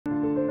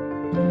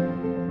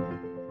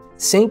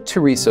Saint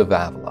Teresa of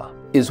Ávila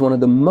is one of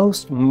the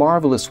most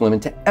marvelous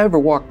women to ever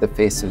walk the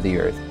face of the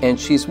earth, and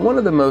she's one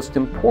of the most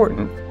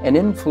important and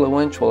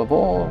influential of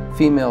all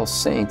female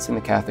saints in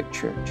the Catholic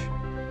Church.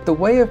 The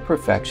Way of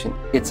Perfection,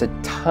 it's a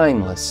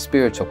timeless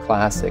spiritual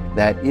classic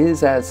that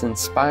is as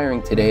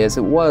inspiring today as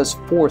it was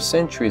 4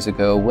 centuries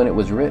ago when it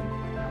was written.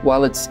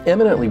 While it's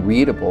eminently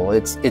readable,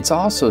 it's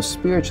also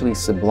spiritually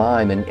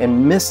sublime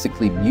and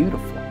mystically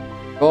beautiful.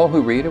 All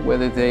who read it,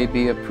 whether they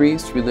be a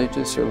priest,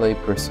 religious, or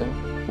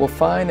layperson, will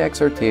find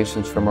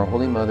exhortations from our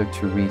Holy Mother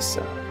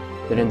Teresa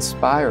that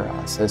inspire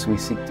us as we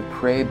seek to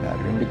pray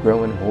better and to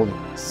grow in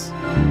holiness.